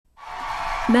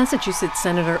Massachusetts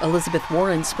Senator Elizabeth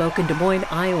Warren spoke in Des Moines,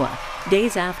 Iowa,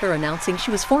 days after announcing she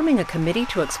was forming a committee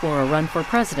to explore a run for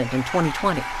president in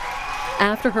 2020.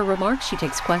 After her remarks, she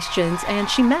takes questions, and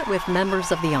she met with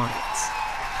members of the audience.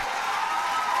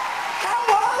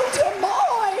 Hello, Des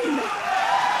Moines!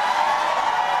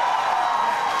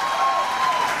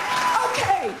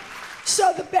 Okay,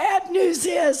 so the bad news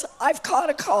is I've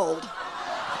caught a cold.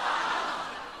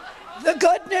 The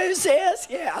good news is,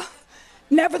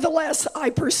 nevertheless, I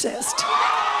persist.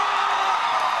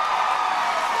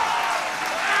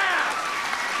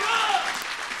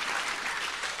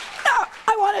 Now,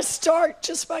 I want to start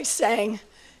just by saying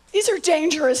these are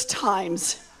dangerous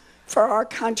times for our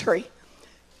country,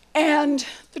 and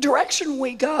the direction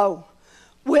we go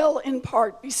will in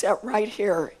part be set right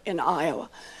here in Iowa.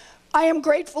 I am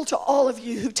grateful to all of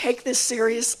you who take this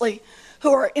seriously,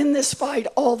 who are in this fight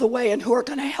all the way, and who are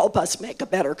going to help us make a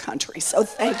better country. So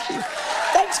thank you.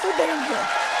 Thanks for being here.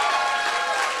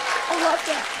 I love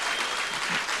that.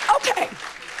 Okay.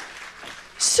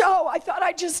 So I thought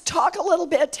I'd just talk a little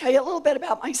bit, tell you a little bit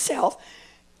about myself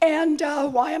and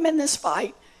why I'm in this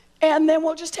fight. And then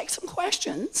we'll just take some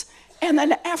questions. And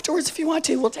then afterwards, if you want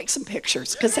to, we'll take some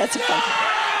pictures, because that's a fun thing.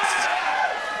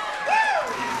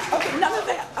 Okay, none of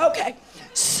that. Okay.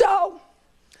 So,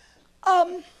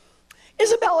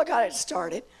 Isabella got it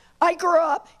started. I grew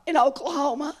up in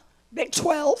Oklahoma, Big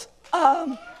 12. We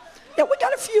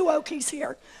got a few Okies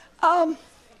here. I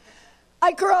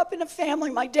grew up in a family,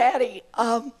 my daddy,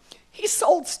 he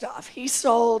sold stuff. He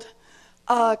sold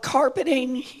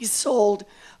carpeting, he sold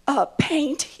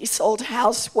paint, he sold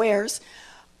housewares.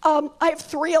 I have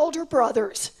 3 older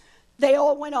brothers. They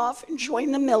all went off and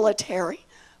joined the military.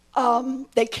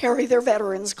 They carry their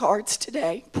veterans cards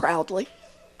today, proudly.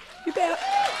 You bet.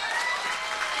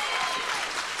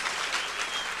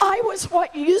 I was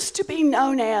what used to be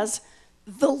known as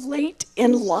the late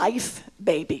in life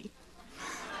baby.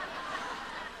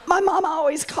 My mama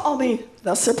always called me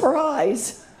the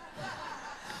surprise.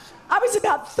 I was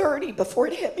about 30 before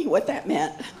it hit me what that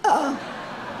meant,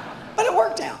 but it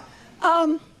worked out.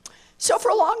 So for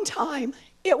a long time,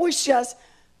 it was just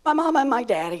my mama and my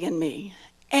daddy and me.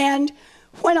 And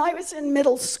when I was in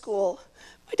middle school,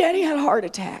 my daddy had a heart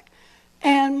attack,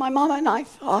 and my mama and I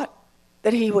thought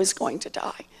that he was going to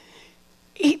die.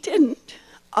 He didn't.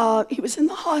 He was in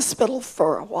the hospital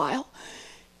for a while,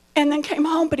 and then came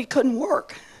home, but he couldn't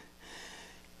work.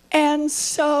 And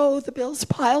so the bills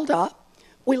piled up.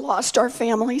 We lost our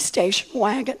family station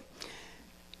wagon.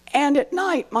 And at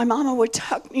night, my mama would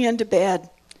tuck me into bed,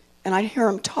 and I'd hear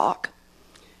him talk.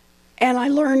 And I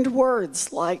learned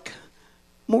words like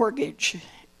mortgage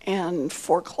and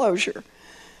foreclosure.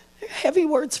 Heavy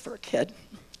words for a kid.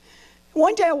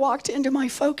 One day I walked into my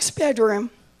folks' bedroom,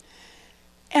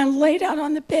 and laid out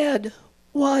on the bed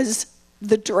was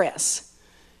the dress.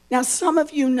 Now, some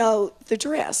of you know the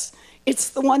dress. It's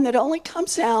the one that only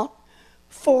comes out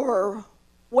for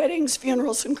weddings,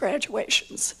 funerals, and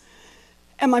graduations.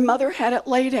 And my mother had it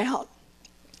laid out,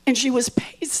 and she was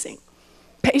pacing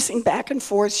back and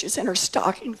forth. She's in her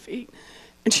stocking feet,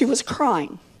 and she was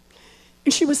crying.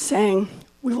 And she was saying,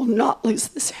 "We will not lose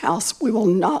this house. We will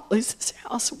not lose this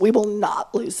house. We will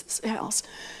not lose this house."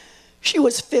 She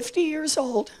was 50 years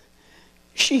old.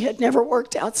 She had never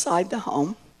worked outside the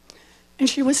home, and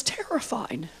she was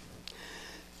terrified.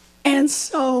 And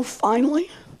so finally,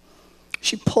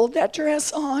 she pulled that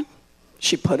dress on,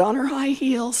 she put on her high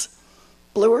heels,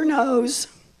 blew her nose,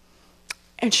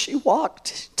 and she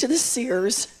walked to the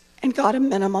Sears and got a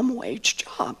minimum wage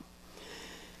job.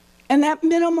 And that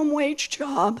minimum wage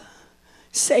job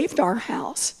saved our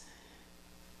house,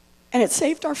 and it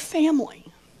saved our family.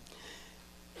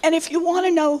 And if you want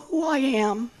to know who I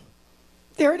am,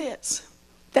 there it is.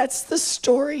 That's the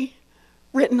story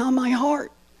written on my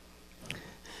heart.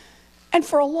 And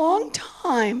for a long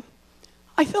time,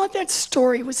 I thought that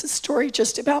story was a story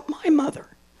just about my mother.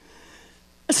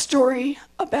 A story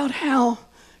about how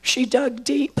she dug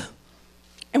deep,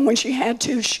 and when she had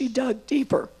to, she dug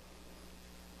deeper.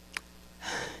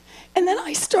 And then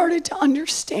I started to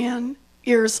understand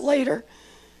years later,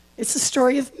 it's the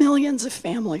story of millions of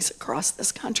families across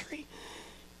this country.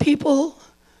 People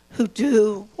who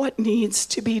do what needs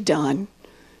to be done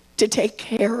to take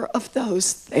care of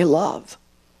those they love.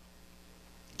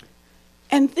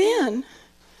 And then,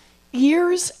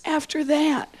 years after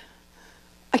that,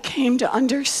 I came to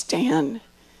understand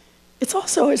it's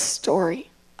also a story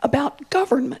about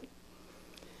government.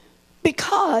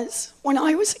 Because when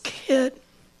I was a kid,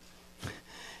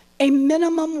 a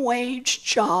minimum wage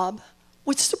job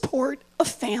would support a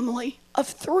family of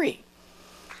 3.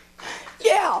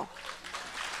 Yeah.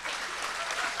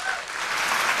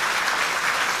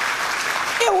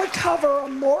 It would cover a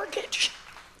mortgage,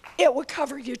 it would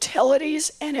cover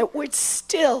utilities, and it would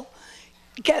still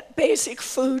get basic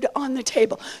food on the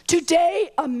table. Today,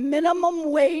 a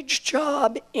minimum wage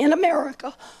job in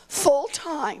America,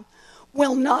 full-time,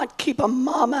 will not keep a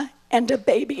mama and a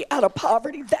baby out of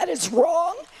poverty. That is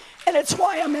wrong, and it's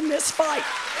why I'm in this fight.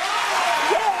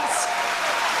 Yes.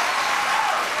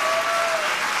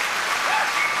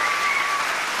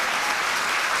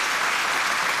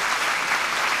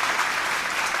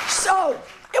 So,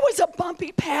 it was a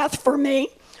bumpy path for me.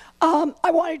 I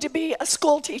wanted to be a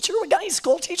school teacher. We got any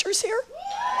school teachers here?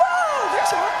 Whoa,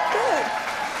 there's one. Good.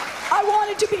 I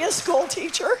wanted to be a school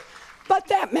teacher, but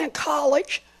that meant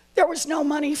college. There was no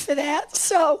money for that.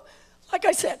 So, like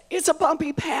I said, it's a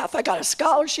bumpy path. I got a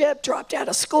scholarship, dropped out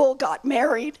of school, got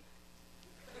married.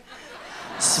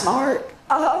 Smart.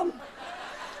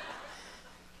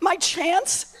 My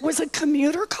chance was a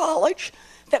commuter college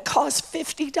that cost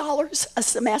 $50 a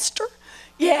semester.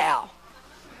 Yeah.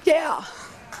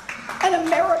 An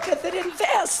America that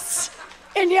invests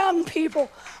in young people.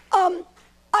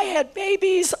 I had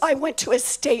babies, I went to a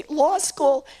state law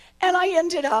school, and I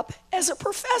ended up as a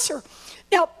professor.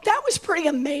 Now, that was pretty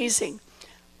amazing.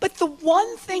 But the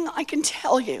one thing I can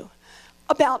tell you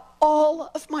about all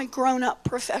of my grown-up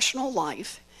professional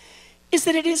life is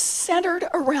that it is centered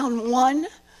around one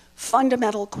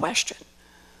fundamental question.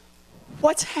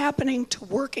 What's happening to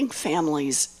working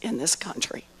families in this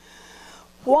country?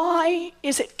 Why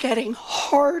is it getting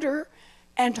harder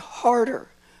and harder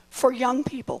for young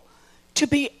people to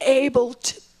be able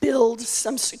to build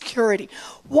some security?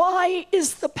 Why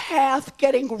is the path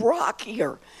getting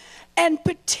rockier, and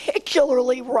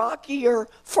particularly rockier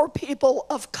for people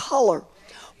of color?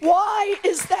 Why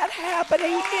is that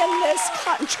happening in this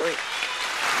country?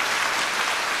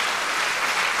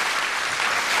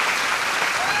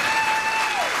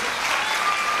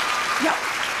 Yeah.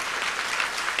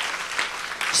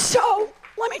 So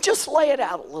let me just lay it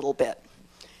out a little bit.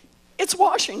 It's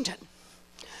Washington.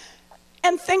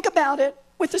 And think about it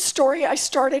with the story I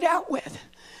started out with.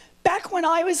 Back when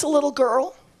I was a little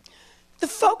girl, the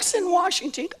folks in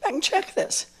Washington, go back and check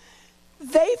this,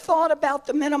 they thought about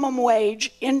the minimum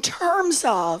wage in terms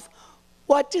of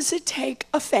what does it take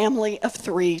a family of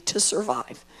 3 to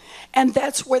survive? And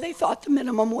that's where they thought the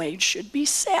minimum wage should be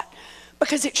set,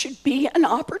 because it should be an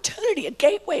opportunity, a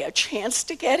gateway, a chance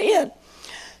to get in.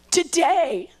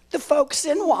 Today, the folks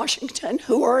in Washington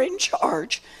who are in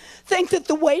charge think that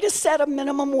the way to set a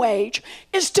minimum wage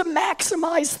is to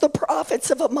maximize the profits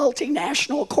of a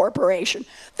multinational corporation.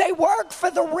 They work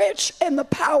for the rich and the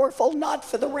powerful, not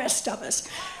for the rest of us.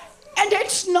 And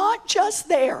it's not just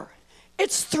there.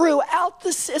 It's throughout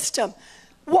the system.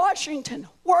 Washington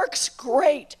works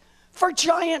great for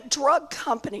giant drug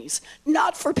companies,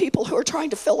 not for people who are trying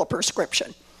to fill a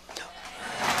prescription.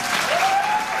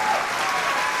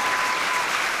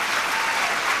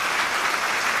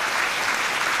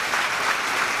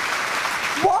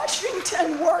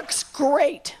 Washington works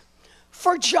great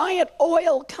for giant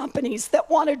oil companies that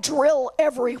want to drill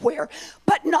everywhere,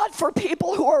 but not for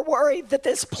people who are worried that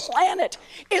this planet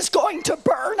is going to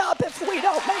burn up if we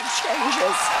don't make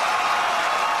changes.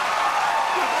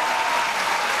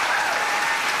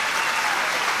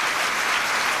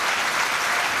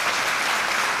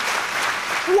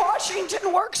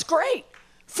 Washington works great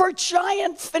for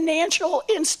giant financial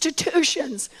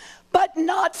institutions, but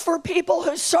not for people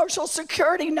whose social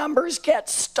security numbers get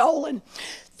stolen.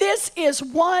 This is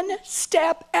one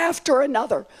step after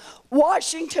another.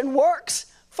 Washington works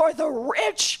for the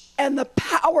rich and the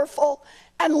powerful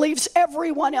and leaves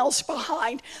everyone else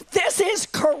behind. This is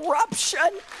corruption,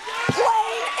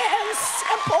 plain and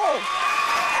simple,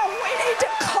 and we need to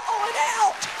call it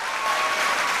out.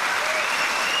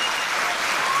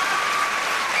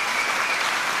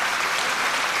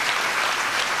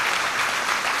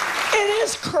 It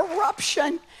is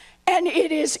corruption, and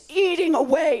it is eating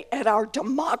away at our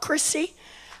democracy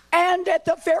and at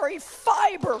the very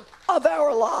fiber of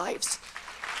our lives.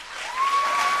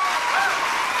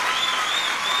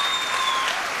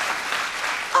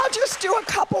 I'll just do a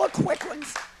couple of quick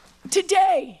ones.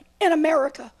 Today in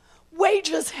America,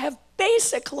 wages have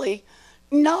basically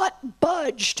not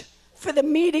budged for the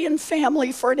median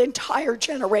family for an entire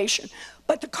generation,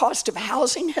 but the cost of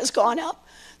housing has gone up.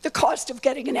 The cost of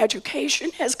getting an education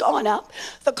has gone up.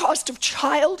 The cost of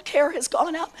child care has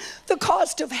gone up. The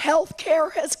cost of health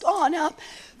care has gone up.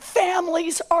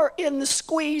 Families are in the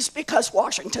squeeze because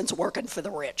Washington's working for the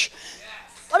rich.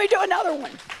 Yes. Let me do another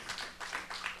one.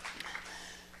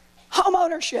 Home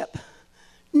ownership.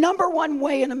 Number one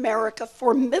way in America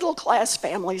for middle-class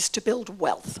families to build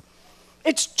wealth.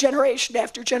 It's generation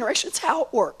after generation. It's how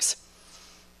it works.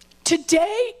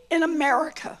 Today in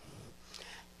America,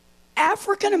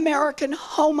 African American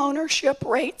home ownership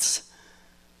rates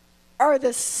are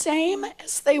the same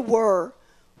as they were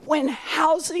when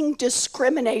housing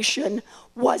discrimination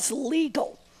was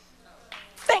legal.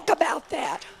 Think about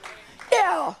that.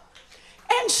 Yeah.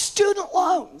 And student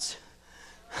loans.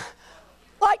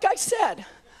 Like I said,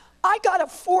 I got a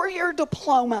 4-year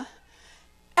diploma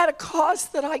at a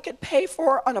cost that I could pay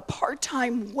for on a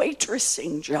part-time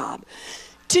waitressing job.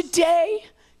 Today,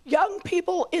 young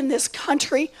people in this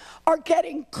country are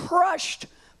getting crushed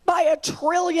by $1.5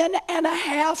 trillion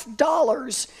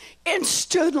in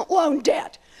student loan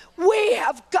debt. We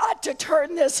have got to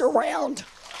turn this around.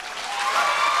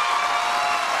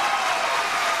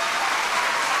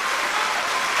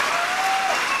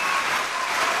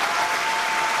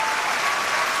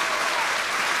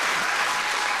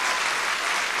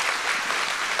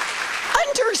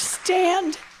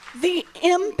 Understand the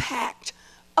impact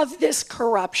of this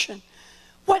corruption.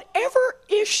 Whatever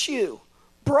issue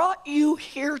brought you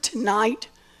here tonight,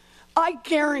 I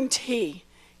guarantee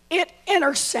it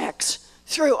intersects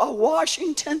through a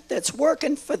Washington that's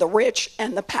working for the rich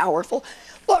and the powerful.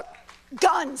 Look,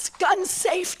 gun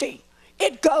safety,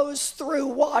 it goes through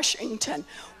Washington.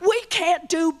 We can't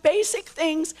do basic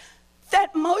things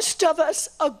that most of us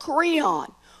agree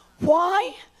on.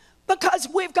 Why? Because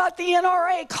we've got the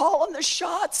NRA calling the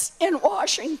shots in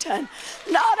Washington,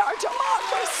 not our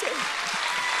democracy.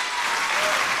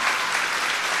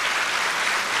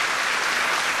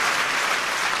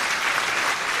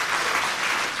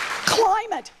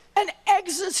 Climate, an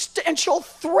existential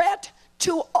threat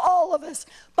to all of us.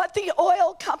 But the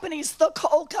oil companies, the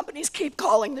coal companies keep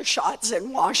calling the shots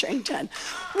in Washington.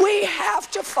 We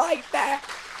have to fight back.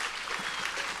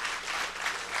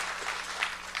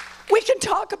 We can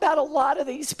talk about a lot of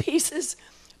these pieces,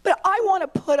 but I want to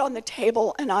put on the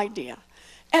table an idea,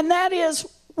 and that is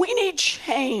we need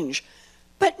change,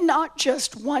 but not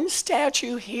just one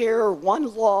statue here or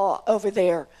one law over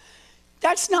there.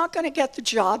 That's not going to get the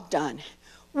job done.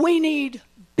 We need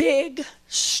big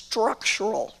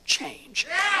structural change.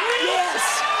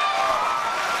 Yes.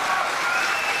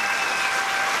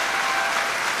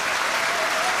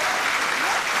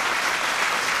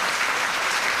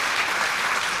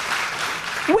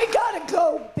 We got to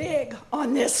go big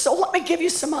on this. So let me give you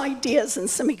some ideas and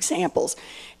some examples,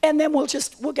 and then we'll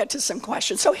get to some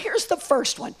questions. So here's the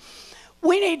first one.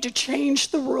 We need to change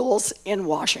the rules in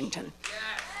Washington.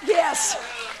 Yes.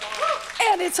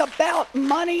 And it's about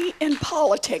money in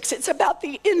politics. It's about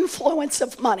the influence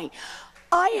of money.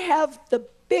 I have the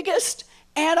biggest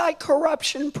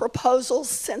anti-corruption proposals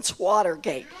since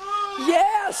Watergate.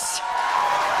 Yes.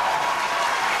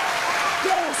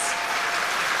 Yes.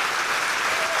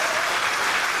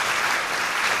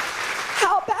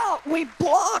 How about we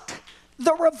block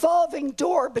the revolving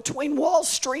door between Wall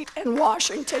Street and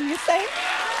Washington, you think?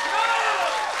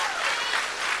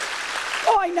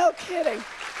 Oh, I know, kidding.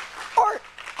 Or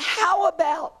how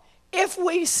about if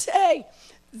we say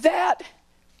that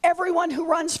everyone who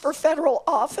runs for federal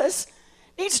office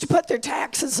needs to put their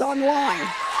taxes online?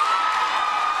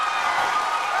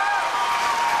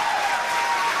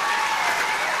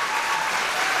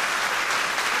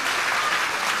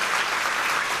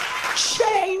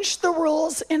 Change the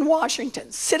rules in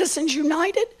Washington. Citizens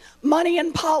United, money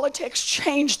in politics,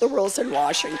 change the rules in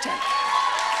Washington.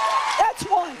 That's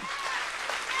one.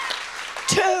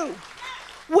 Two,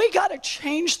 we got to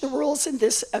change the rules in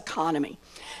this economy.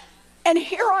 And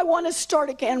here I want to start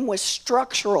again with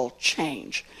structural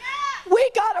change. We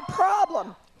got a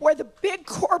problem where the big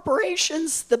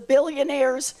corporations, the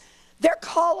billionaires, they're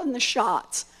calling the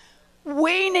shots.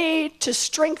 We need to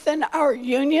strengthen our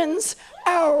unions,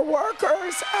 our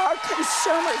workers, our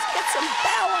consumers, get some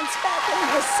balance back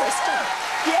in this system.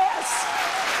 Yes.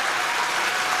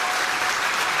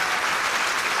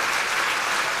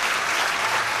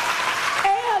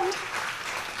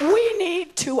 And we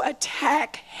need to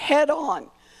attack head-on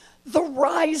the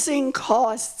rising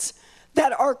costs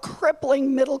that are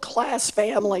crippling middle-class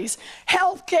families.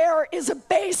 Healthcare is a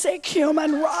basic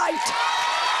human right.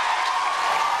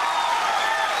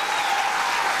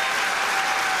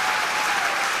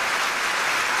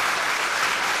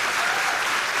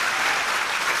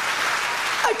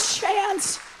 A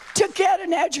chance to get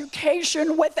an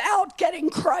education without getting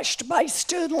crushed by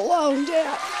student loan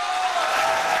debt.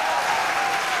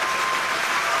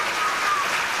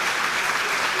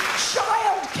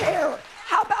 Child care.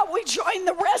 How about we join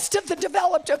the rest of the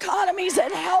developed economies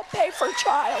and help pay for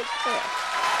child care?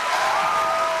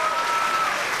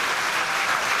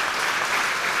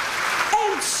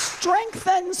 And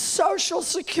strengthen Social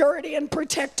Security and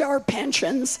protect our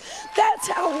pensions. That's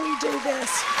how we do this.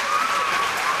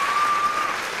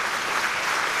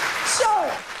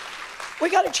 So, we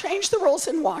got to change the rules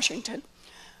in Washington.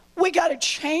 We got to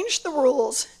change the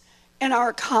rules in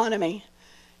our economy.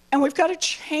 And we've got to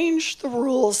change the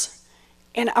rules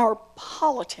in our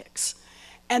politics.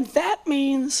 And that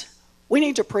means we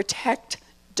need to protect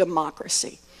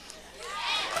democracy.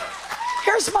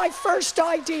 Here's my first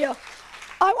idea.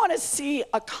 I want to see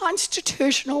a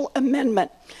constitutional amendment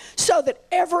so that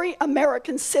every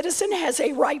American citizen has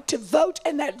a right to vote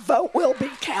and that vote will be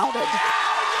counted.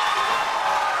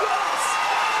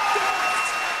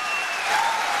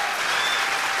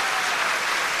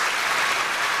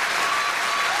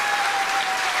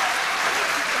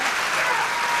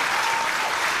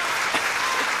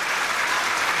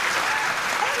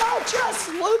 Just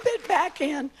loop it back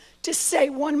in to say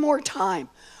one more time,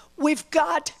 we've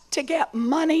got to get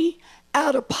money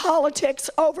out of politics,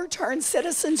 overturn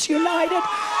Citizens United,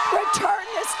 return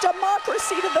this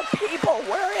democracy to the people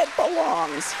where it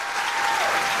belongs.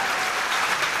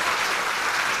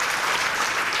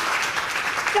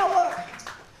 Now look,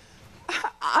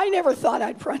 I never thought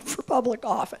I'd run for public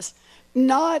office.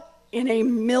 Not in a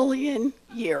million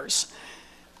years.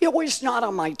 It was not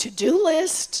on my to-do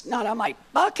list, not on my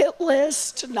bucket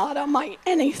list, not on my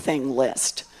anything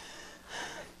list.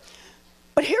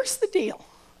 But here's the deal.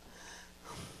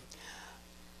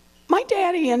 My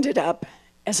daddy ended up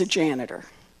as a janitor.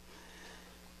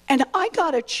 And I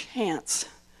got a chance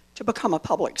to become a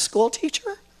public school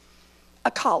teacher, a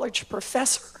college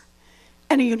professor,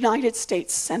 and a United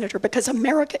States senator because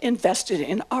America invested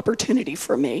in opportunity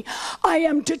for me. I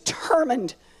am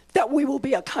determined that we will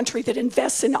be a country that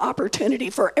invests in opportunity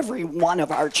for every one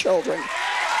of our children.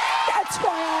 That's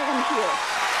why I am here.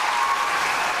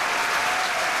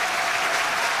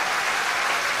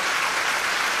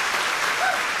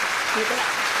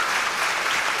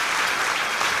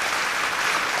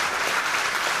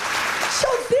 So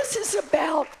this is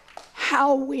about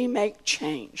how we make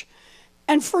change.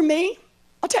 And for me,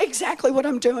 I'll tell you exactly what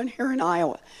I'm doing here in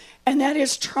Iowa, and that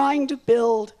is trying to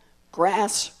build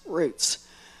grassroots.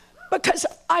 Because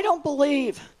I don't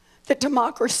believe that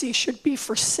democracy should be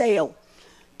for sale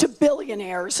to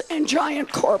billionaires and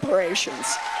giant corporations.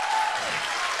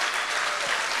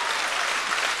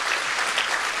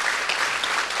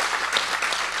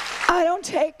 I don't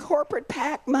take corporate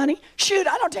PAC money. Shoot,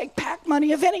 I don't take PAC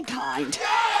money of any kind.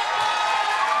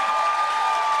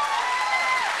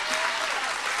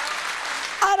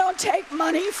 I don't take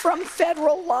money from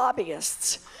federal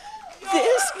lobbyists.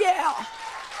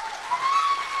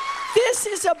 This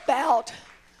is about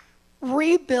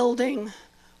rebuilding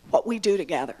what we do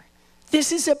together.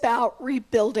 This is about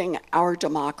rebuilding our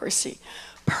democracy,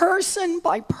 person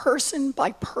by person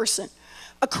by person,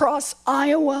 across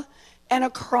Iowa and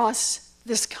across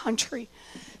this country.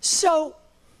 So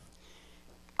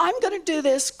I'm going to do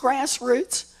this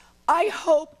grassroots. I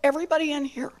hope everybody in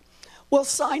here will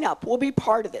sign up, will be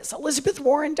part of this.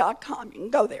 ElizabethWarren.com, you can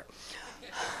go there.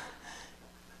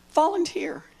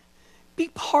 Volunteer. Be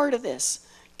part of this.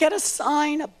 Get a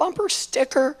sign, a bumper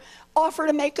sticker, offer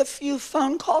to make a few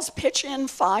phone calls, pitch in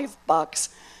 $5.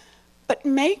 But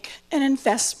make an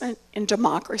investment in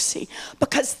democracy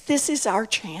because this is our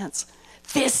chance.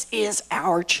 This is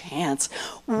our chance.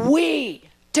 We,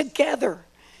 together,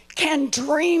 can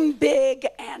dream big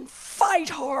and fight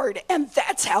hard, and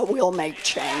that's how we'll make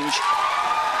change.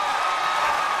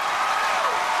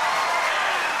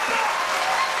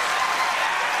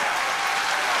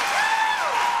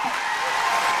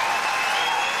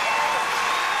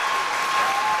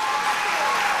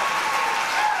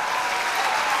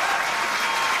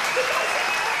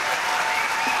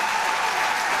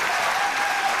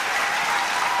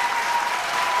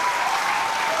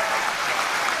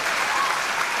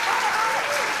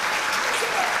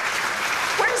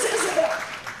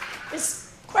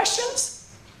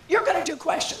 Questions? You're going to do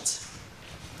questions.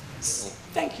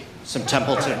 Thank you. Some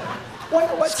Templeton.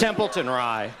 Templeton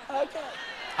rye. Okay.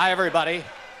 Hi, everybody.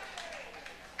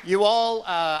 You all,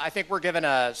 I think we're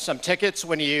given some tickets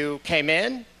when you came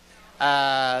in,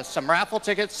 some raffle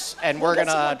tickets, and we're going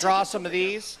to draw some of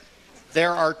these.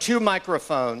 There are 2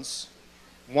 microphones,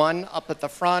 one up at the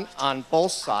front on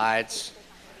both sides,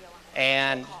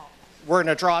 and we're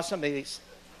going to draw some of these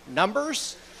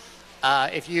numbers.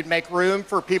 If you'd make room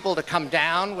for people to come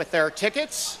down with their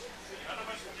tickets.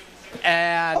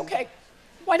 And okay,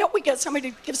 why don't we get somebody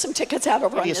to give some tickets out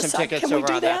over on this side? Tickets Can we over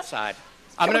do on that side.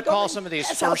 I'm going to call some of these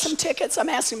first out some tickets. I'm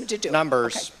asking them to do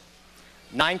numbers.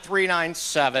 Okay.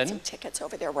 9397. Some tickets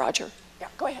over there, Roger. Yeah,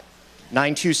 go ahead.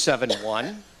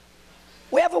 9271.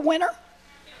 We have a winner?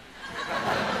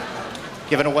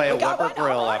 Giving away a We got Weber one?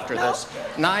 grill All right, after no? this.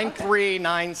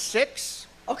 9396.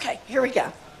 Okay, here we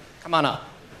go. Come on up.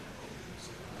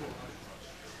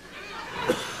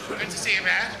 Good to see you,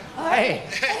 Matt. Hey.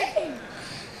 Hey,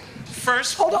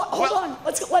 First, hold on.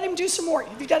 Let's let him do some more.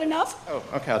 Have you got enough? Oh,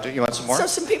 okay. I'll do. You want some more? So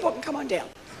some people can come on down.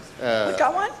 We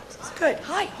got one? Good.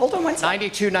 Hi, hold on one second.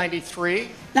 9293.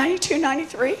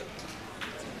 9293.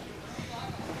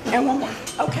 And one more.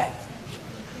 Okay.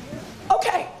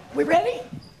 Okay, we ready?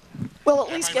 We'll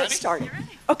at least I get ready? started.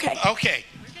 Okay. Okay.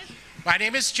 My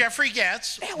name is Jeffrey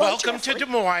Getz. Hello, Welcome Jeffrey. to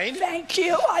Des Moines. Thank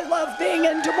you. I love being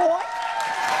in Des Moines.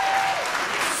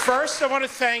 First, I want to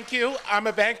thank you. I'm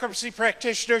a bankruptcy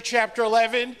practitioner, Chapter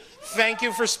 11. Thank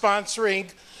you for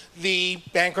sponsoring the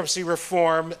Bankruptcy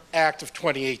Reform Act of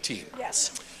 2018.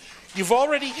 Yes. You've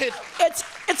already hit. It's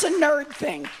a nerd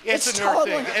thing. It's a nerd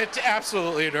thing. It's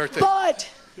absolutely a nerd thing. But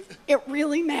it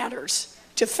really matters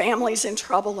to families in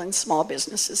trouble and small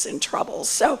businesses in trouble.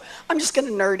 So I'm just going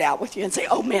to nerd out with you and say,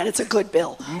 oh man, it's a good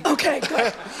bill. Okay,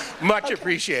 good. Much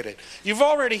appreciated. You've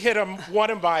already hit on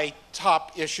one of my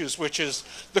top issues, which is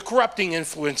the corrupting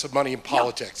influence of money in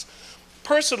politics.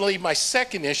 Personally, my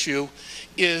second issue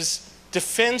is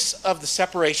defense of the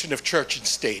separation of church and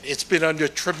state. It's been under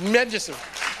tremendous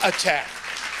attack.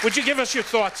 Would you give us your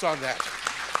thoughts on that?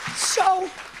 So,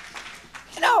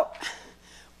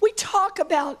 we talk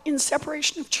about in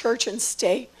separation of church and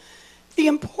state, the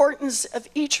importance of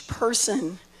each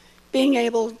person being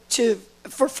able to,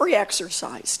 for free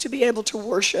exercise, to be able to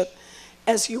worship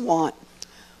as you want.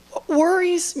 What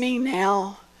worries me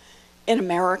now in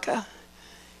America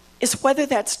is whether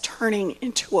that's turning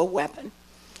into a weapon.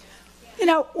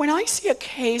 When I see a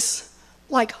case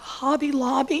like Hobby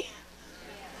Lobby,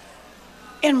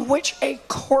 in which a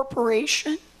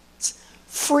corporation's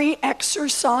free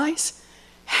exercise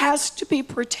has to be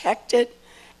protected,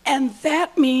 and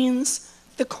that means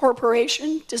the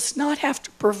corporation does not have to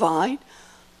provide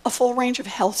a full range of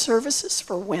health services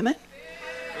for women.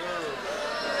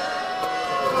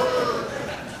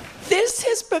 This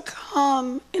has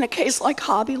become, in a case like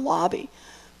Hobby Lobby,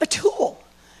 a tool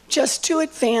just to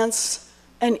advance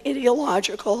an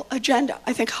ideological agenda.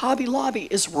 I think Hobby Lobby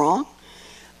is wrong.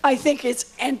 I think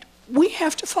and we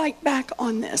have to fight back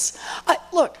on this.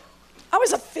 Look, I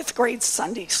was a 5th grade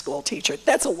Sunday school teacher.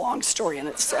 That's a long story in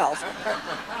itself.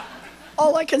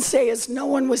 All I can say is no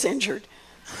one was injured.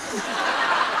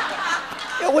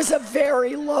 It was a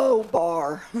very low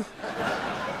bar.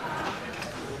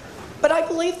 But I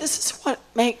believe this is what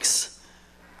makes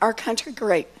our country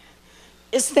great,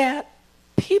 is that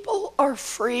people are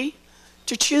free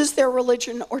to choose their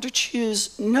religion or to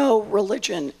choose no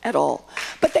religion at all.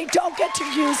 But they don't get to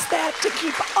use that to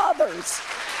keep others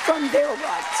from their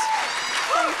rights.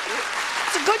 Thank you.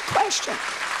 It's a good question.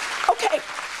 Okay,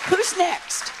 who's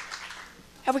next?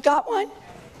 Have we got one?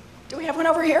 Do we have one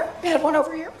over here? We had one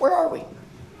over here. Where are we?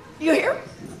 You here?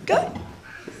 Good.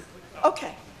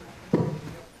 Okay.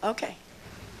 Okay.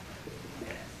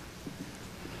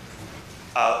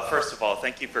 First of all,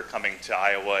 thank you for coming to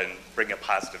Iowa and bringing a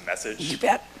positive message. You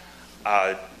bet.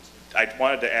 I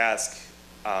wanted to ask,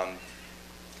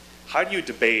 how do you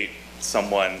debate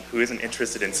someone who isn't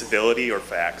interested in civility or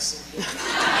facts?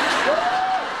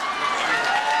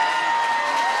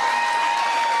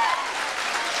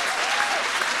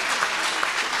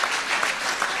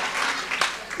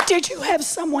 Did you have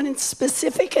someone in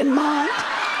specific in mind?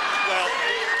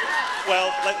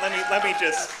 Well, let me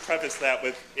just preface that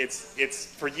with it's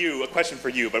for you, a question for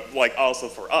you, but like also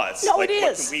for us. No, like, it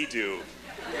what is. can we do?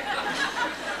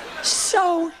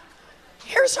 So,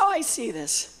 here's how I see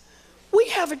this. We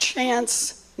have a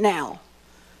chance now,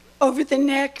 over the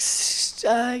next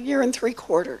year and 3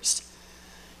 quarters,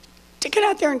 to get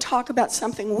out there and talk about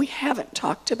something we haven't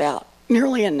talked about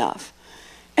nearly enough,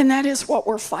 and that is what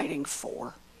we're fighting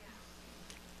for.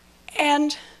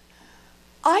 And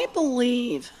I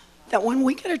believe that when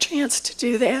we get a chance to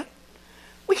do that,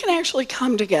 we can actually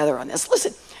come together on this.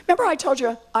 Listen, remember I told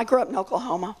you I grew up in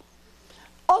Oklahoma?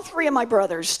 All 3 of my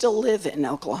brothers still live in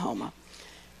Oklahoma.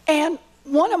 And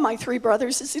one of my 3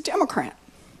 brothers is a Democrat.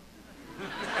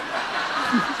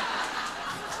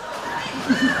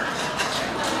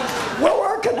 We're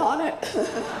working on it.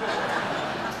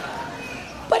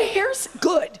 But here's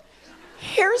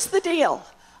the deal.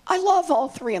 I love all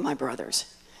 3 of my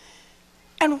brothers.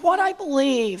 And what I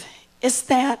believe is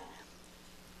that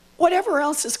whatever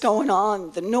else is going on,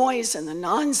 the noise and the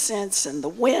nonsense and the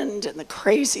wind and the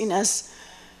craziness,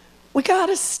 we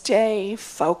gotta stay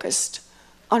focused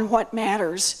on what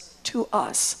matters to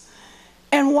us.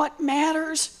 And what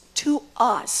matters to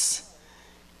us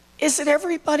is that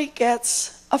everybody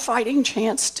gets a fighting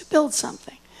chance to build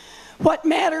something. What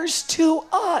matters to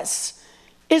us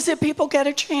is that people get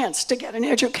a chance to get an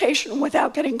education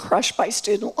without getting crushed by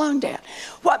student loan debt.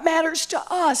 What matters to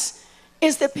us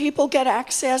is that people get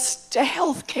access to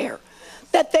health care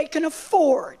that they can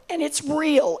afford, and it's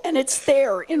real, and it's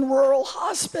there in rural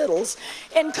hospitals,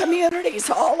 in communities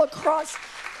all across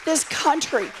this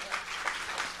country.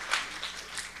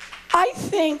 I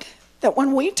think that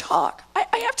when we talk,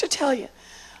 I have to tell you,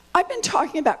 I've been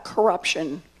talking about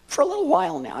corruption for a little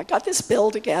while now. I got this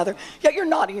bill together. Yeah, you're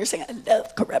nodding, you're saying, I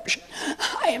love corruption.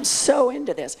 I am so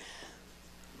into this.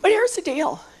 But here's the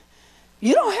deal.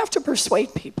 You don't have to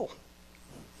persuade people.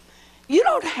 You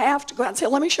don't have to go out and say,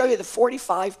 let me show you the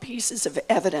 45 pieces of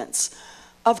evidence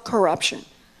of corruption.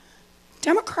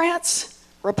 Democrats,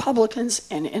 Republicans,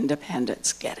 and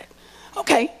independents get it.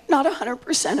 Okay, not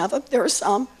 100% of them. There are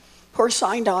some who are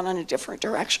signed on in a different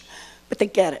direction, but they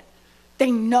get it. They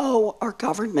know our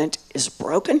government is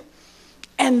broken,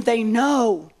 and they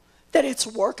know that it's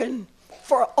working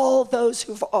for all those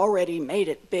who've already made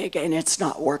it big, and it's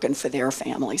not working for their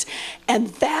families. And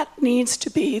that needs to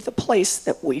be the place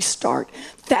that we start.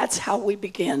 That's how we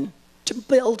begin to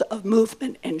build a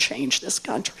movement and change this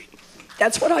country.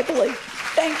 That's what I believe.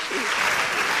 Thank you.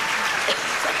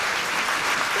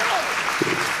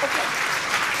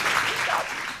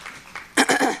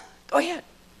 Okay. Go ahead.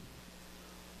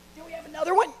 Do we have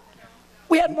another one?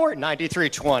 We had more.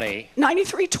 9320.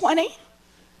 9320?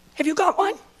 Have you got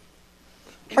one?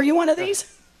 Are you one of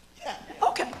these? Yeah.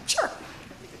 Okay, sure.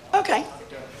 Okay.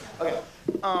 Okay.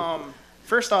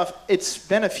 First off, it's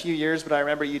been a few years, but I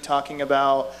remember you talking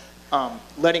about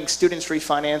letting students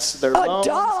refinance their loans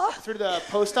through the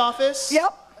post office.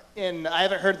 Yep. And I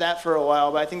haven't heard that for a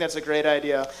while, but I think that's a great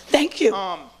idea. Thank you.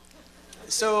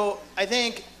 So I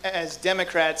think as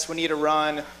Democrats, we need to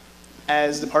run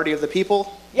as the party of the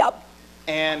people. Yep.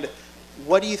 And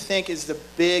what do you think is the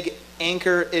big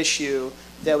anchor issue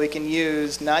that we can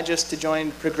use, not just to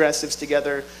join progressives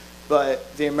together,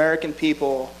 but the American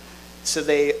people, so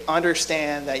they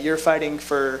understand that you're fighting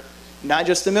for not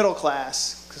just the middle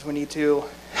class, because we need to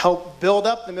help build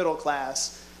up the middle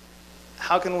class.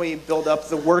 How can we build up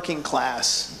the working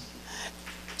class?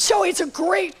 So it's a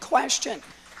great question.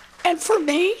 And for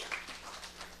me,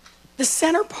 the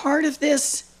center part of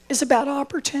this is about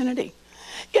opportunity.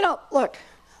 You know, look,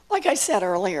 like I said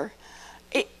earlier,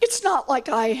 it's not like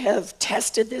I have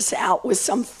tested this out with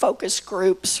some focus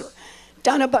groups or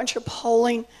done a bunch of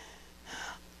polling.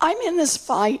 I'm in this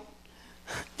fight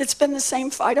that's been the same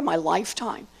fight of my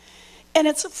lifetime. And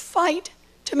it's a fight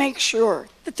to make sure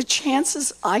that the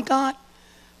chances I got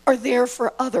are there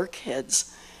for other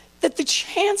kids, that the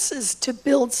chances to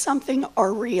build something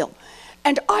are real.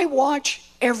 And I watch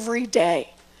every day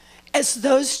as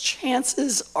those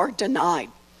chances are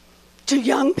denied to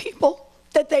young people,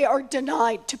 that they are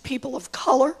denied to people of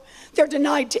color, they're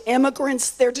denied to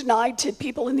immigrants, they're denied to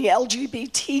people in the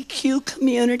LGBTQ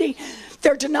community,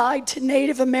 they're denied to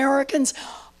Native Americans,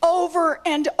 over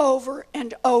and over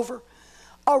and over.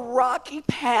 A rocky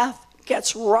path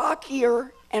gets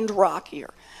rockier and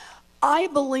rockier. I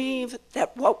believe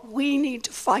that what we need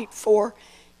to fight for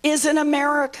is an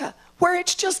America where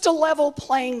it's just a level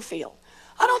playing field.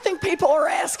 I don't think people are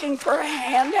asking for a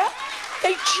handout.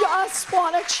 They just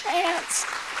want a chance.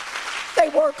 They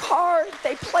work hard,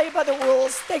 they play by the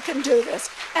rules, they can do this.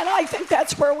 And I think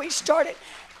that's where we started.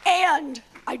 And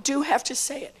I do have to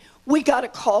say it, we gotta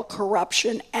call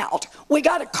corruption out. We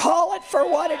gotta call it for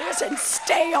what it is and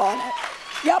stay on it.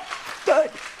 Yep,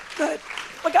 good, good.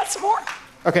 We got some more?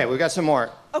 Okay, we got some more.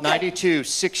 Okay.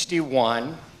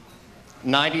 9261,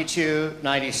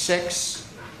 9296,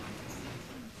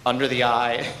 under the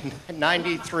eye,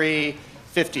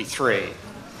 9353.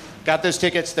 Got those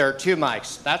tickets? There are two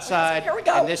mics. That side Here we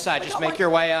go. and this side. We Just got make one. your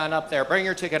way on up there. Bring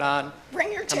your ticket on.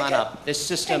 Bring your Come on ticket. up. This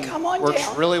system And come on works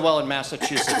down. really well in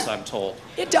Massachusetts, I'm told.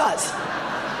 It does.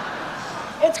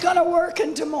 It's gonna work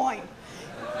in Des Moines.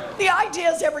 The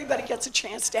idea is everybody gets a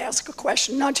chance to ask a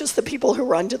question, not just the people who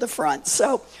run to the front.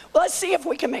 So let's see if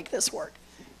we can make this work.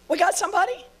 We got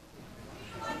somebody?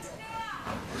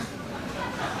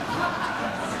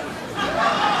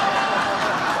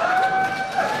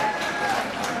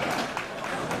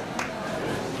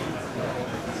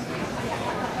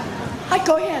 Hi,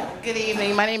 go ahead. Good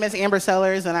evening. My name is Amber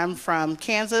Sellers, and I'm from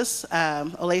Kansas,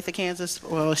 Olathe, Kansas,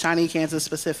 well, Shawnee, Kansas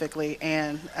specifically.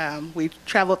 And we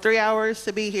traveled 3 hours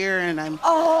to be here, and I'm.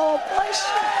 Oh, bless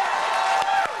you.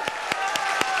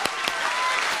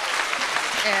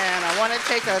 And I want to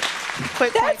take a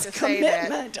quick point That's to say that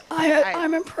commitment.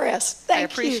 I'm impressed. Thank I you.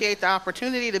 appreciate the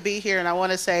opportunity to be here, and I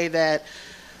want to say that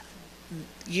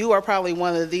you are probably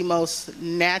one of the most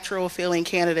natural feeling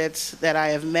candidates that I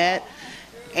have met,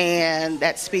 and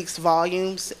that speaks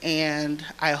volumes. And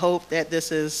I hope that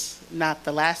this is not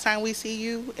the last time we see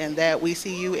you, and that we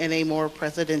see you in a more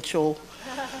presidential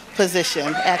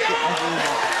position at the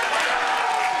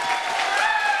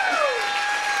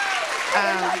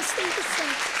Nice thing to say.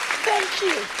 Thank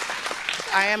you.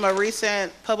 I am a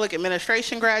recent public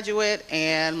administration graduate,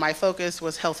 and my focus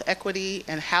was health equity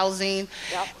and housing.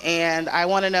 Yep. And I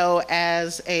want to know,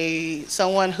 as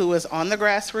someone who is on the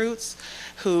grassroots,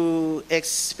 who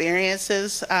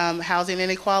experiences housing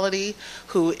inequality,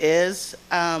 who is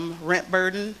rent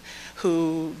burdened,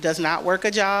 who does not work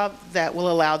a job that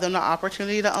will allow them the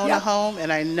opportunity to own a Yep. home.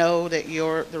 And I know that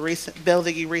the recent bill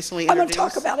that you recently I'm introduced. going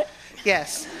to talk about it.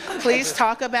 Yes, please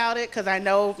talk about it, because I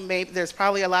know maybe there's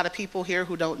probably a lot of people here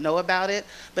who don't know about it.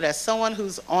 But as someone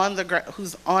who's on the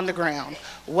ground,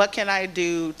 what can I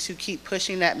do to keep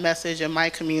pushing that message in my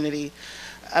community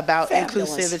about Fabulous.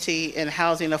 inclusivity and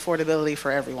housing affordability for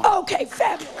everyone? Okay,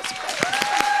 fabulous.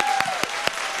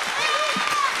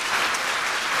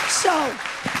 So,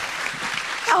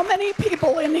 how many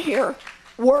people in here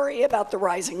worry about the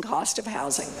rising cost of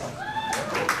housing?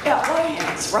 Yeah, right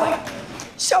hands, right?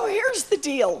 So here's the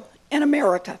deal in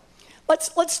America.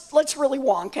 Let's really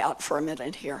wonk out for a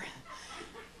minute here.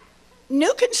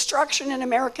 New construction in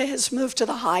America has moved to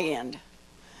the high end.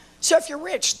 So if you're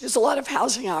rich, there's a lot of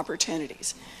housing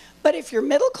opportunities. But if you're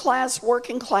middle class,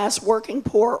 working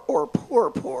poor, or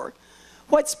poor,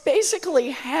 what's basically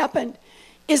happened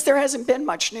is there hasn't been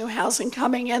much new housing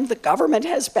coming in. The government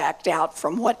has backed out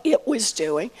from what it was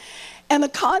doing. And the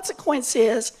consequence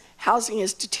is housing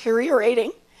is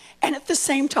deteriorating. And at the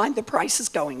same time, the price is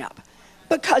going up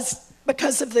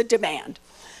because of the demand.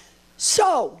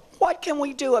 So what can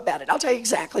we do about it? I'll tell you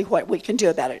exactly what we can do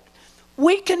about it.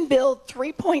 We can build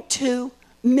 3.2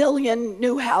 million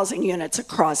new housing units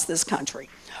across this country.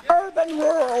 Urban,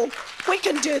 rural, we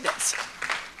can do this.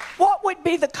 What would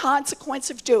be the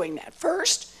consequence of doing that?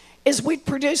 First is we'd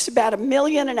produce about 1.5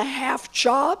 million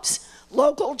jobs,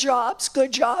 local jobs,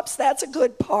 good jobs, that's a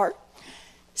good part.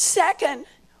 Second,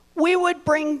 we would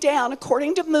bring down,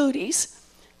 according to Moody's,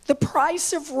 the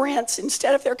price of rents,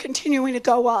 instead of they're continuing to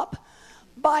go up,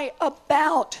 by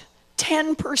about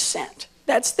 10%.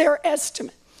 That's their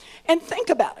estimate. And think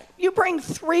about it. You bring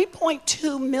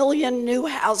 3.2 million new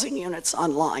housing units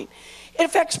online. It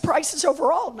affects prices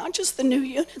overall, not just the new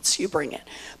units you bring in,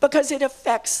 because it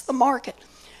affects the market.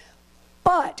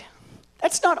 But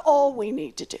that's not all we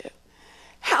need to do.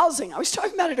 Housing, I was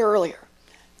talking about it earlier.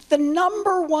 The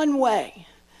number one way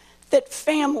that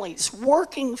families,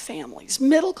 working families,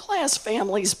 middle-class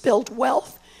families build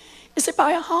wealth is to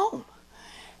buy a home.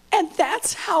 And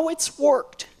that's how it's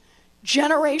worked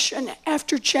generation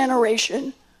after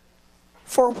generation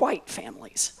for white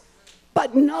families,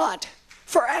 but not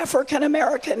for African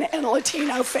American and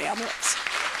Latino families.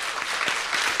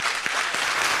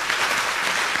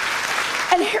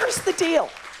 And here's the deal.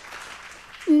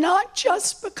 Not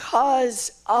just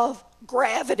because of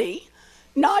gravity,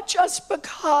 not just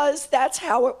because that's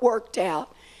how it worked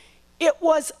out. It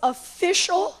was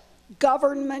official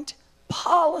government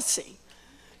policy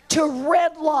to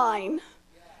redline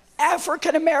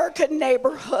African American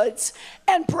neighborhoods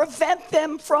and prevent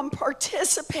them from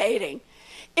participating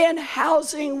in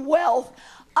housing wealth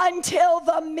until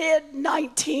the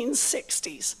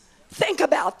mid-1960s. Think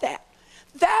about that.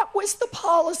 That was the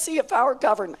policy of our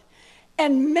government.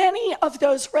 And many of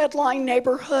those redline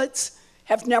neighborhoods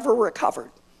have never recovered.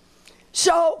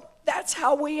 So that's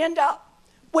how we end up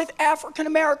with African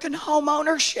American home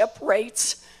ownership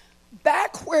rates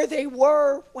back where they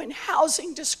were when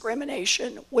housing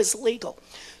discrimination was legal.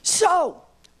 So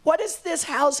what does this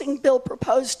housing bill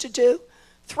propose to do?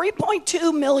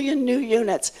 3.2 million new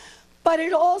units. But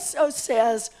it also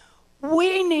says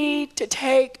we need to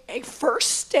take a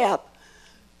first step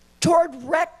toward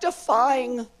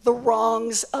rectifying the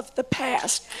wrongs of the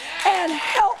past and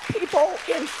help people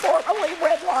in formerly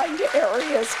redlined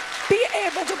areas be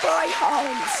able to buy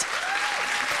homes.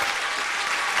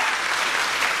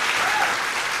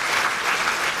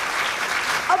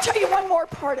 I'll tell you one more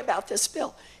part about this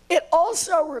bill. It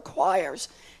also requires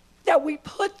that we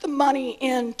put the money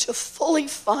in to fully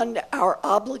fund our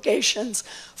obligations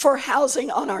for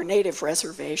housing on our native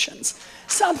reservations,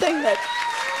 something that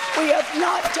we have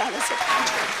not done as a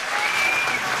country.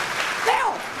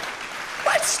 Now,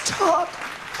 let's talk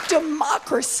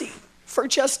democracy for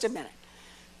just a minute.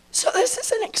 So this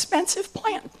is an expensive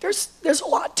plan. There's a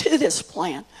lot to this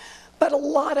plan, but a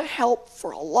lot of help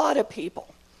for a lot of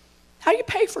people. How do you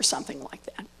pay for something like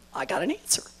that? I got an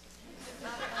answer.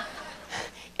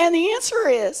 And the answer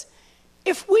is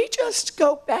If we just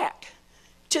go back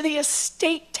to the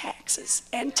estate taxes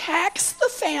and tax the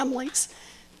families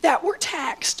that were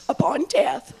taxed upon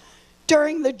death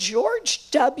during the George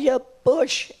W.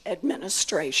 Bush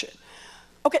administration.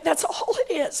 Okay, that's all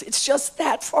it is. It's just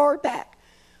that far back.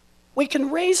 We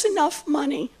can raise enough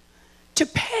money to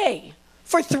pay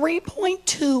for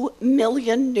 3.2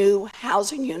 million new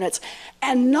housing units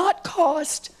and not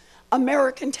cost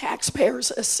American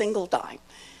taxpayers a single dime.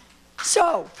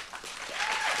 So,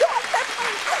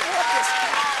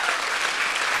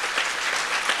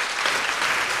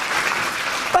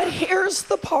 but here's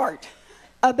the part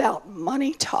about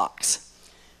money talks.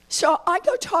 So I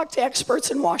go talk to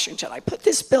experts in Washington. I put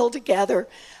this bill together.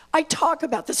 I talk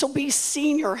about this will be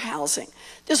senior housing.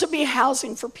 This will be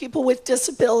housing for people with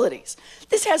disabilities.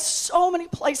 This has so many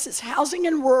places, housing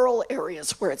in rural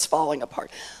areas where it's falling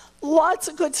apart. Lots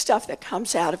of good stuff that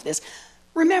comes out of this.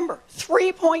 Remember,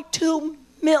 3.2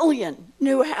 million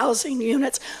new housing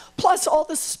units, plus all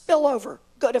the spillover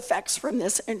good effects from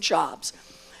this and jobs.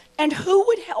 And who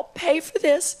would help pay for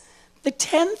this? The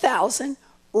 10,000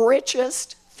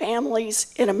 richest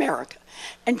families in America.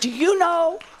 And do you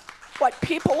know what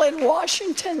people in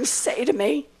Washington say to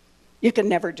me? You can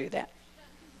never do that.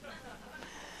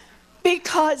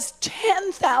 Because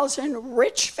 10,000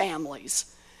 rich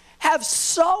families have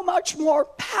so much more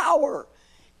power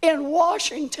in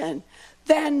Washington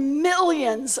than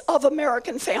millions of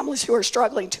American families who are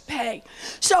struggling to pay.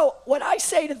 So what I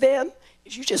say to them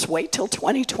is you just wait till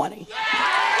 2020.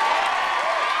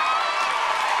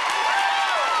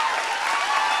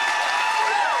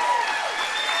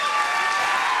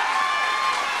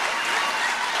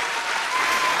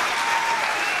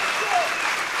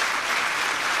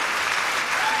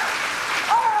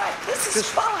 This is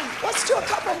fun. Let's do a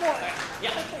couple more.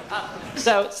 Yeah.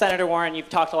 So, Senator Warren, you've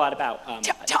talked a lot about...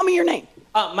 Tell me your name.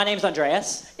 My name's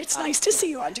Andreas. It's nice to see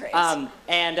you, Andreas.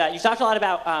 You've talked a lot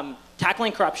about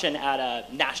tackling corruption at a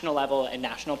national level in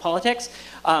national politics.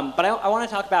 But I want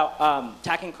to talk about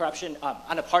tackling corruption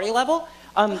on a party level.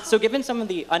 So given some of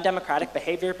the undemocratic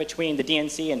behavior between the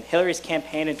DNC and Hillary's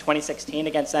campaign in 2016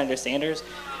 against Senator Sanders,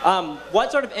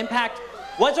 what sort of impact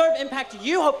do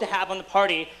you hope to have on the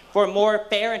party for a more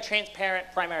fair and transparent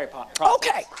primary process?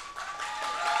 Okay.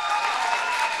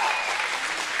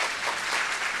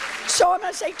 So I'm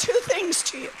going to say two things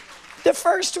to you. The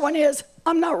first one is,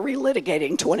 I'm not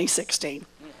relitigating 2016.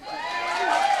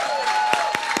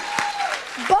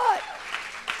 But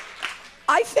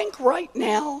I think right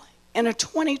now, in a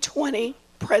 2020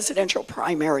 presidential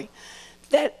primary,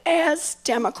 that as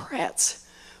Democrats,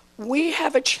 we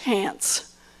have a chance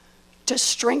to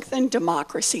strengthen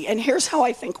democracy. And here's how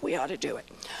I think we ought to do it.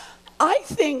 I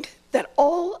think that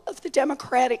all of the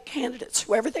Democratic candidates,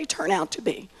 whoever they turn out to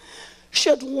be,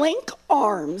 should link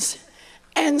arms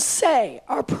and say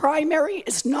our primary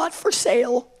is not for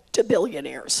sale to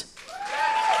billionaires.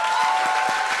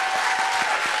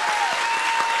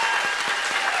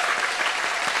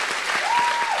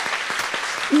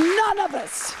 None of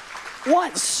us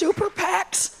want super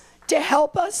PACs to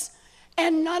help us,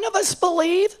 and none of us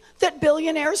believe that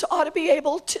billionaires ought to be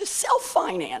able to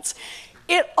self-finance.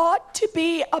 It ought to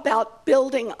be about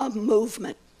building a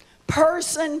movement,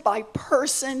 person by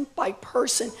person by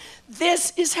person.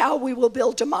 This is how we will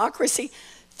build democracy.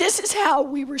 This is how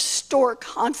we restore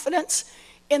confidence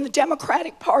in the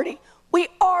Democratic Party. We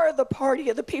are the party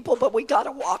of the people, but we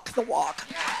gotta walk the walk.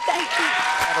 Thank you.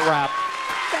 Have a wrap.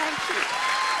 Thank you.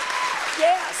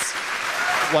 Yes.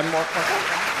 One more question.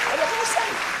 Whatever you say.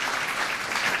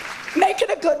 Make it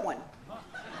a good one.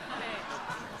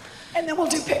 And then we'll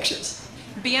do pictures.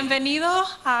 Bienvenido,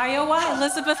 Iowa,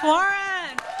 Elizabeth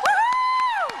Warren.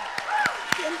 Woo!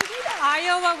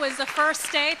 Iowa was the first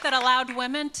state that allowed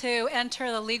women to enter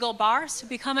the legal bars to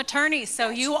become attorneys. So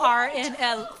you are in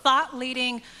a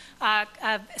thought-leading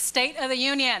state of the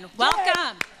union.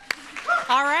 Welcome.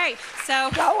 All right. So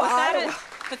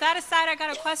with that aside, I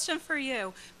got a question for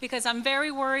you, because I'm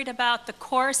very worried about the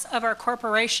course of our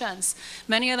corporations.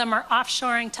 Many of them are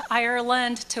offshoring to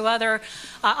Ireland, to other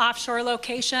offshore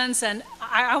locations, and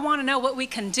I want to know what we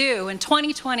can do in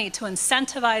 2020 to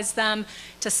incentivize them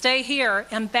to stay here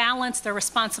and balance their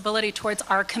responsibility towards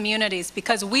our communities,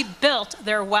 because we built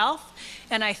their wealth,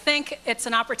 and I think it's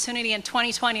an opportunity in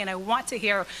 2020, and I want to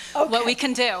hear what we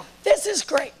can do. This is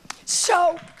great.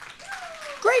 So,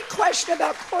 great question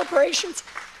about corporations.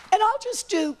 And I'll just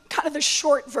do kind of the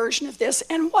short version of this.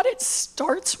 And what it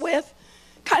starts with,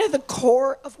 kind of the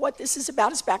core of what this is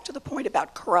about, is back to the point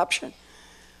about corruption.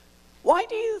 Why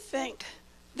do you think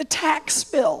the tax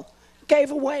bill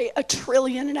gave away $1.5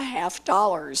 trillion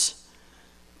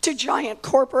to giant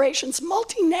corporations,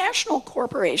 multinational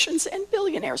corporations, and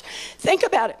billionaires. Think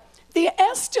about it. The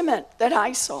estimate that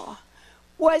I saw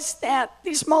was that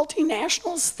these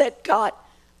multinationals that got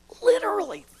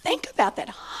literally, think about that,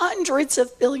 hundreds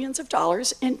of billions of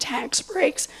dollars in tax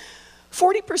breaks,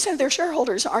 40% of their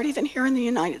shareholders aren't even here in the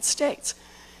United States.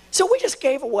 So we just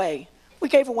gave away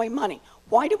money.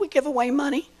 Why did we give away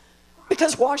money?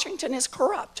 Because Washington is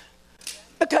corrupt.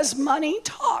 Because money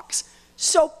talks.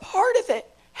 So part of it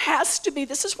has to be,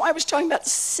 this is why I was talking about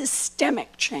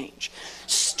systemic change,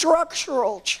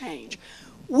 structural change.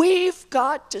 We've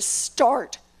got to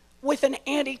start with an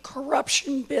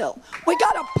anti-corruption bill. We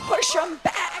got to push them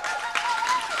back.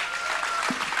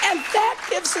 And that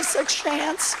gives us a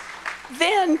chance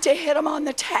then to hit them on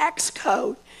the tax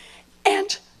code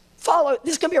and follow.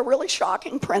 This is going to be a really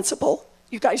shocking principle.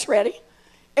 You guys ready?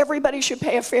 Everybody should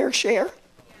pay a fair share.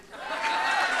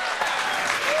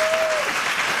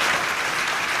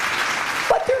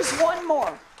 But there's one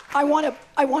more I want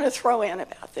to throw in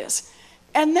about this,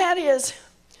 and that is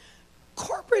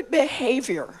corporate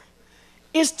behavior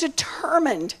is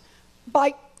determined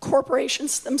by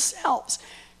corporations themselves.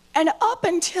 And up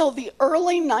until the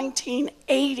early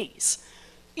 1980s,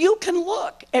 you can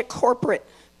look at corporate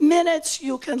minutes,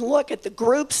 you can look at the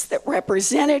groups that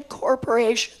represented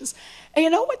corporations, and you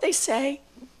know what they say?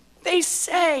 They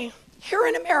say, here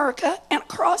in America and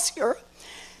across Europe,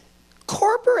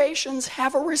 corporations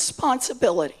have a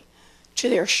responsibility to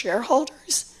their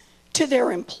shareholders, to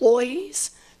their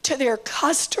employees, to their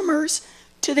customers,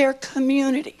 to their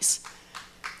communities.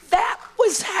 That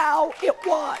was how it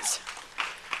was.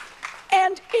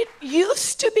 And it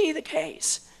used to be the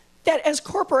case that as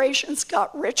corporations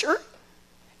got richer,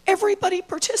 everybody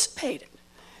participated.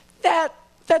 That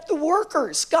the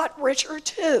workers got richer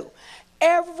too.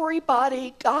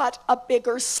 Everybody got a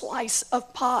bigger slice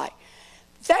of pie.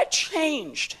 That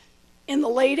changed in the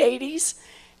late 80s,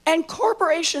 and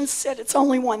corporations said it's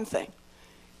only one thing.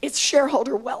 It's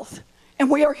shareholder wealth. And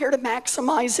we are here to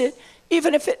maximize it,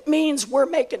 even if it means we're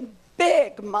making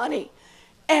big money.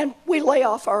 And we lay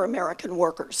off our American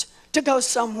workers to go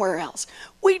somewhere else.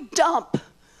 We dump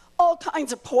all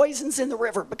kinds of poisons in the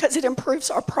river because it improves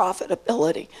our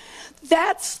profitability.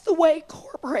 That's the way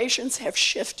corporations have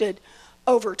shifted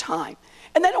over time.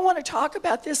 And they don't want to talk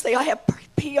about this. They all have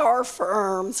PR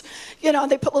firms, you know,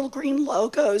 they put little green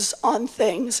logos on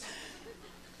things.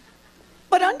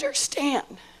 But understand,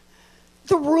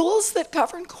 the rules that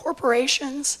govern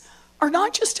corporations are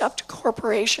not just up to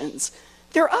corporations.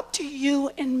 They're up to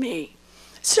you and me.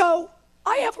 So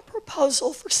I have a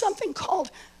proposal for something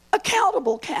called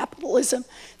accountable capitalism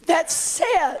that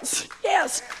says,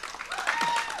 yes,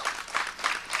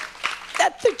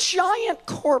 that the giant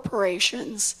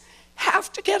corporations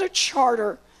have to get a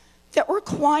charter that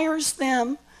requires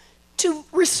them to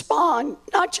respond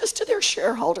not just to their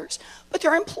shareholders, but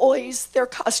their employees, their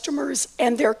customers,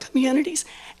 and their communities.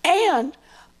 And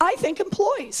I think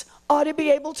employees ought to be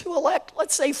able to elect,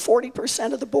 let's say,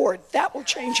 40% of the board. That will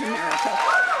change America.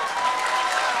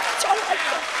 That's all I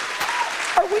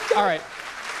think. Are we good? All right.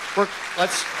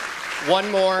 Let's one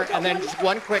more, and then just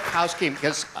one quick housekeeping,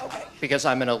 because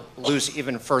I'm going to lose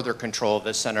even further control of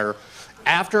this, Senator.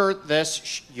 After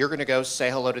this, you're going to go say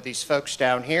hello to these folks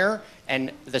down here,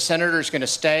 and the senator's going to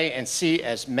stay and see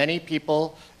as many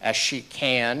people as she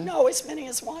can. No, as many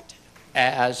as want.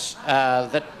 As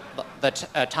the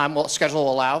schedule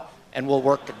will allow, and we'll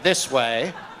work this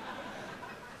way.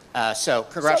 So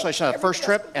congratulations on the first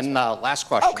trip, and last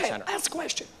question, Okay, Senator. last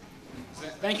question.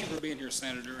 Thank you for being here,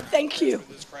 Senator. Thank you.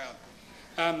 For this crowd.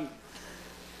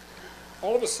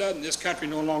 All of a sudden, this country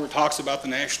no longer talks about the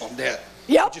national debt.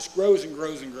 Yep. It just grows and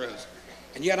grows and grows.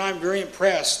 And yet I'm very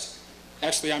impressed.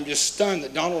 Actually, I'm just stunned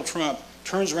that Donald Trump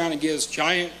turns around and gives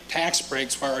giant tax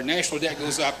breaks while our national debt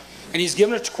goes up. And he's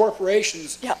giving it to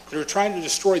corporations that are trying to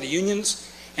destroy the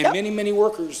unions, and many, many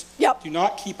workers do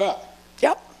not keep up.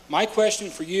 My question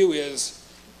for you is,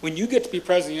 when you get to be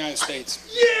President of the United States,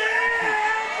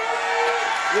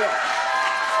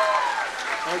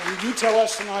 you tell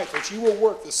us tonight that you will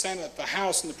work the Senate, the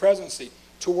House, and the presidency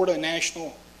toward a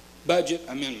national budget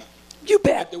amendment. You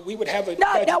bet. That we would have a wait.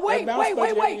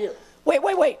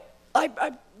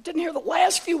 I didn't hear the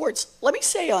last few words. Let me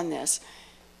say on this.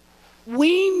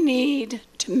 We need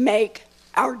to make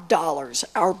our dollars,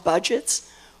 our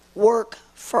budgets, work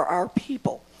for our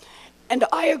people. And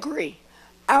I agree.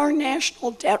 Our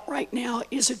national debt right now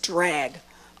is a drag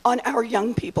on our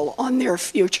young people, on their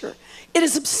future. It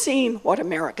is obscene what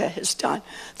America has done.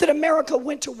 That America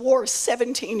went to war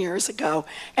 17 years ago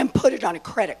and put it on a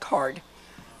credit card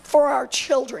for our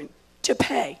children to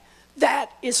pay.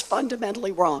 That is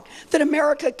fundamentally wrong. That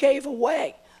America gave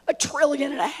away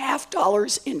 $1.5 trillion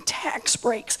in tax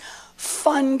breaks.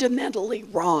 Fundamentally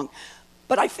wrong.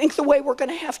 But I think the way we're going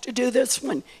to have to do this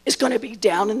one is going to be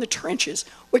down in the trenches.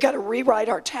 We've got to rewrite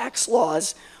our tax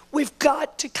laws. We've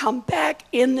got to come back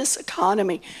in this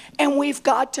economy, and we've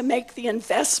got to make the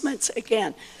investments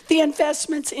again. The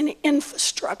investments in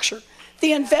infrastructure,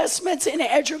 the investments in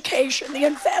education, the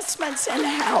investments in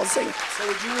housing. So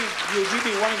would you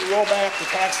be willing to roll back the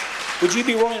tax? Would you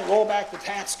be willing to roll back the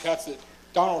tax cuts that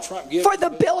Donald Trump gives? For the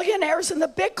billionaires and the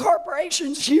big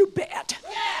corporations, you bet.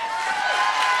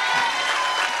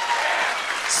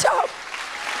 So,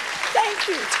 thank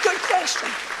you. It's a good question.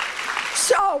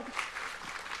 So,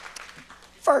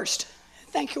 first,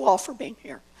 thank you all for being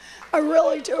here. I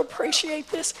really do appreciate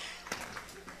this.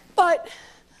 But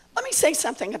let me say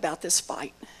something about this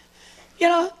fight. You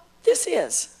know, this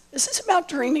is about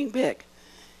dreaming big.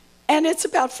 And it's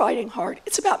about fighting hard.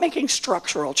 It's about making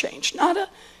structural change, not a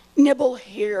nibble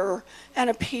here and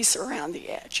a piece around the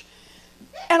edge.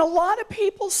 And a lot of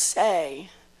people say,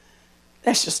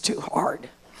 that's just too hard.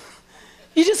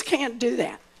 You just can't do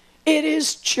that. It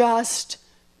is just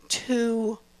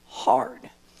too hard.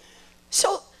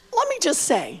 So let me just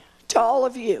say to all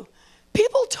of you,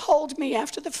 people told me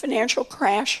after the financial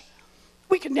crash,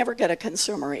 we could never get a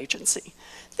consumer agency.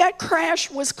 That crash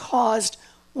was caused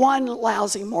one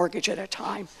lousy mortgage at a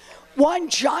time. One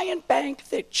giant bank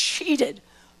that cheated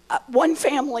one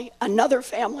family, another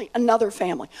family, another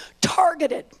family,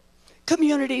 targeted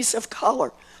communities of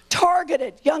color,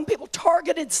 targeted young people,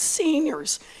 targeted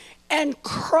seniors, and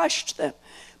crushed them.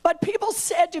 But people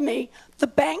said to me, the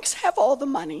banks have all the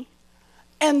money,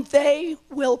 and they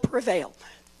will prevail.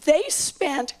 They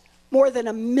spent more than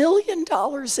 $1 million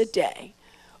a day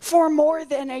for more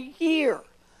than a year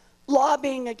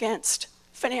lobbying against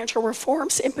financial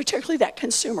reforms, and particularly that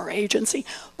consumer agency.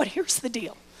 But here's the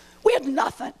deal. We had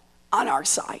nothing on our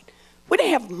side. We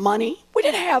didn't have money. We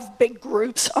didn't have big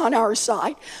groups on our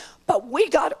side. But we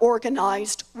got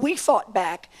organized, we fought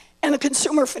back, and the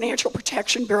Consumer Financial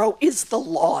Protection Bureau is the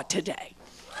law today.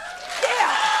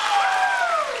 Yeah.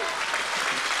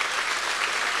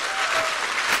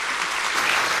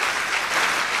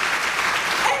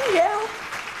 And yeah,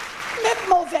 Mick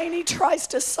Mulvaney tries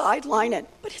to sideline it,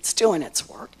 but it's doing its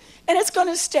work, and it's going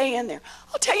to stay in there.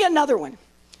 I'll tell you another one.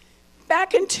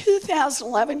 Back in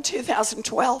 2011,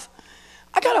 2012,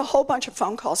 I got a whole bunch of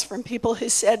phone calls from people who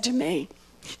said to me,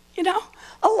 you know,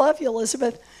 I love you,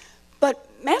 Elizabeth, but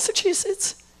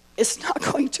Massachusetts is not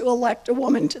going to elect a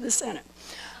woman to the Senate.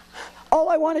 All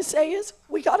I want to say is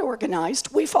we got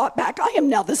organized, we fought back. I am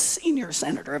now the senior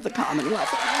senator of the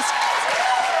Commonwealth of Massachusetts.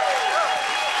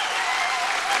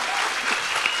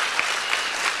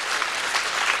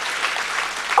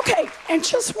 Okay, and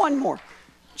just one more.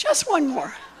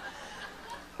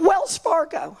 Wells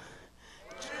Fargo.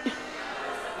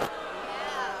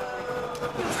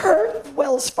 You've heard of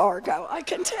Wells Fargo, I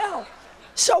can tell.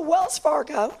 So Wells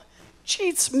Fargo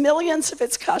cheats millions of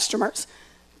its customers,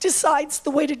 decides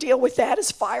the way to deal with that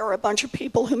is fire a bunch of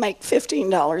people who make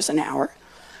 $15 an hour,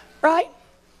 right?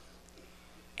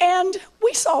 And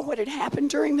we saw what had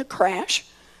happened during the crash.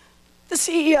 The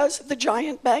CEOs of the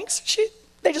giant banks,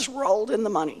 they just rolled in the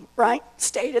money, right?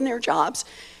 Stayed in their jobs.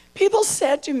 People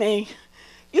said to me,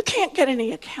 you can't get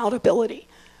any accountability,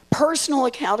 personal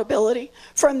accountability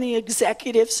from the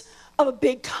executives of a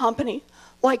big company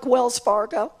like Wells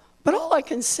Fargo. But all I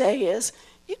can say is,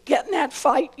 you get in that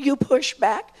fight, you push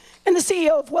back, and the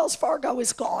CEO of Wells Fargo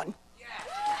is gone.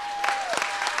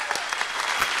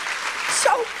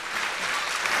 So,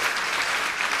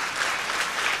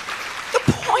 the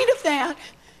point of that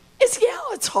is, yeah,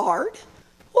 it's hard.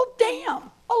 Well, damn,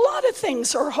 a lot of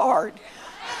things are hard.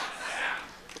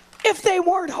 If they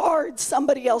weren't hard,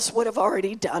 somebody else would have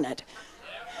already done it.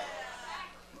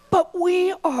 But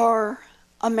we are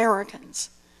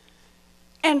Americans,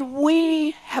 and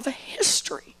we have a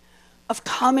history of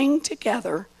coming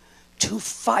together to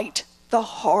fight the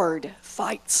hard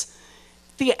fights.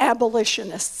 The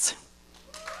abolitionists,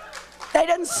 they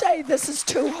didn't say this is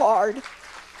too hard.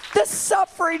 The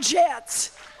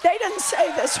suffragettes, they didn't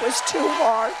say this was too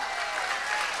hard.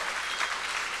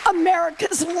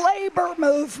 America's labor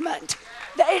movement,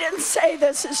 they didn't say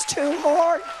this is too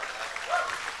hard.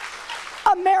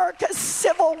 America's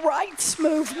civil rights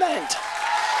movement.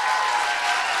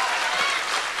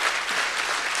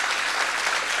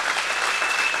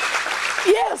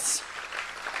 Yes,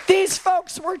 these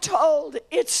folks were told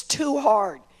it's too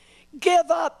hard.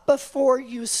 Give up before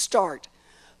you start.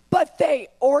 But they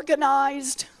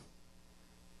organized,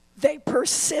 they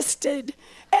persisted,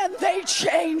 and they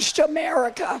changed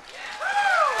America.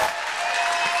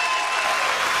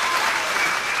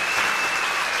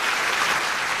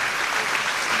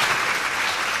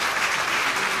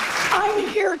 I'm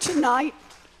here tonight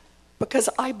because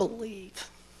I believe.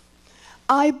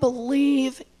 I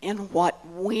believe in what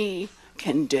we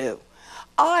can do.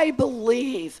 I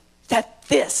believe that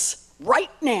this, right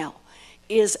now,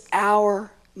 is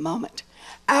our moment.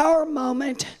 Our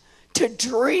moment to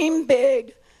dream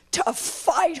big, to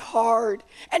fight hard,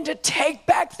 and to take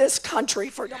back this country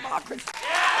for democracy.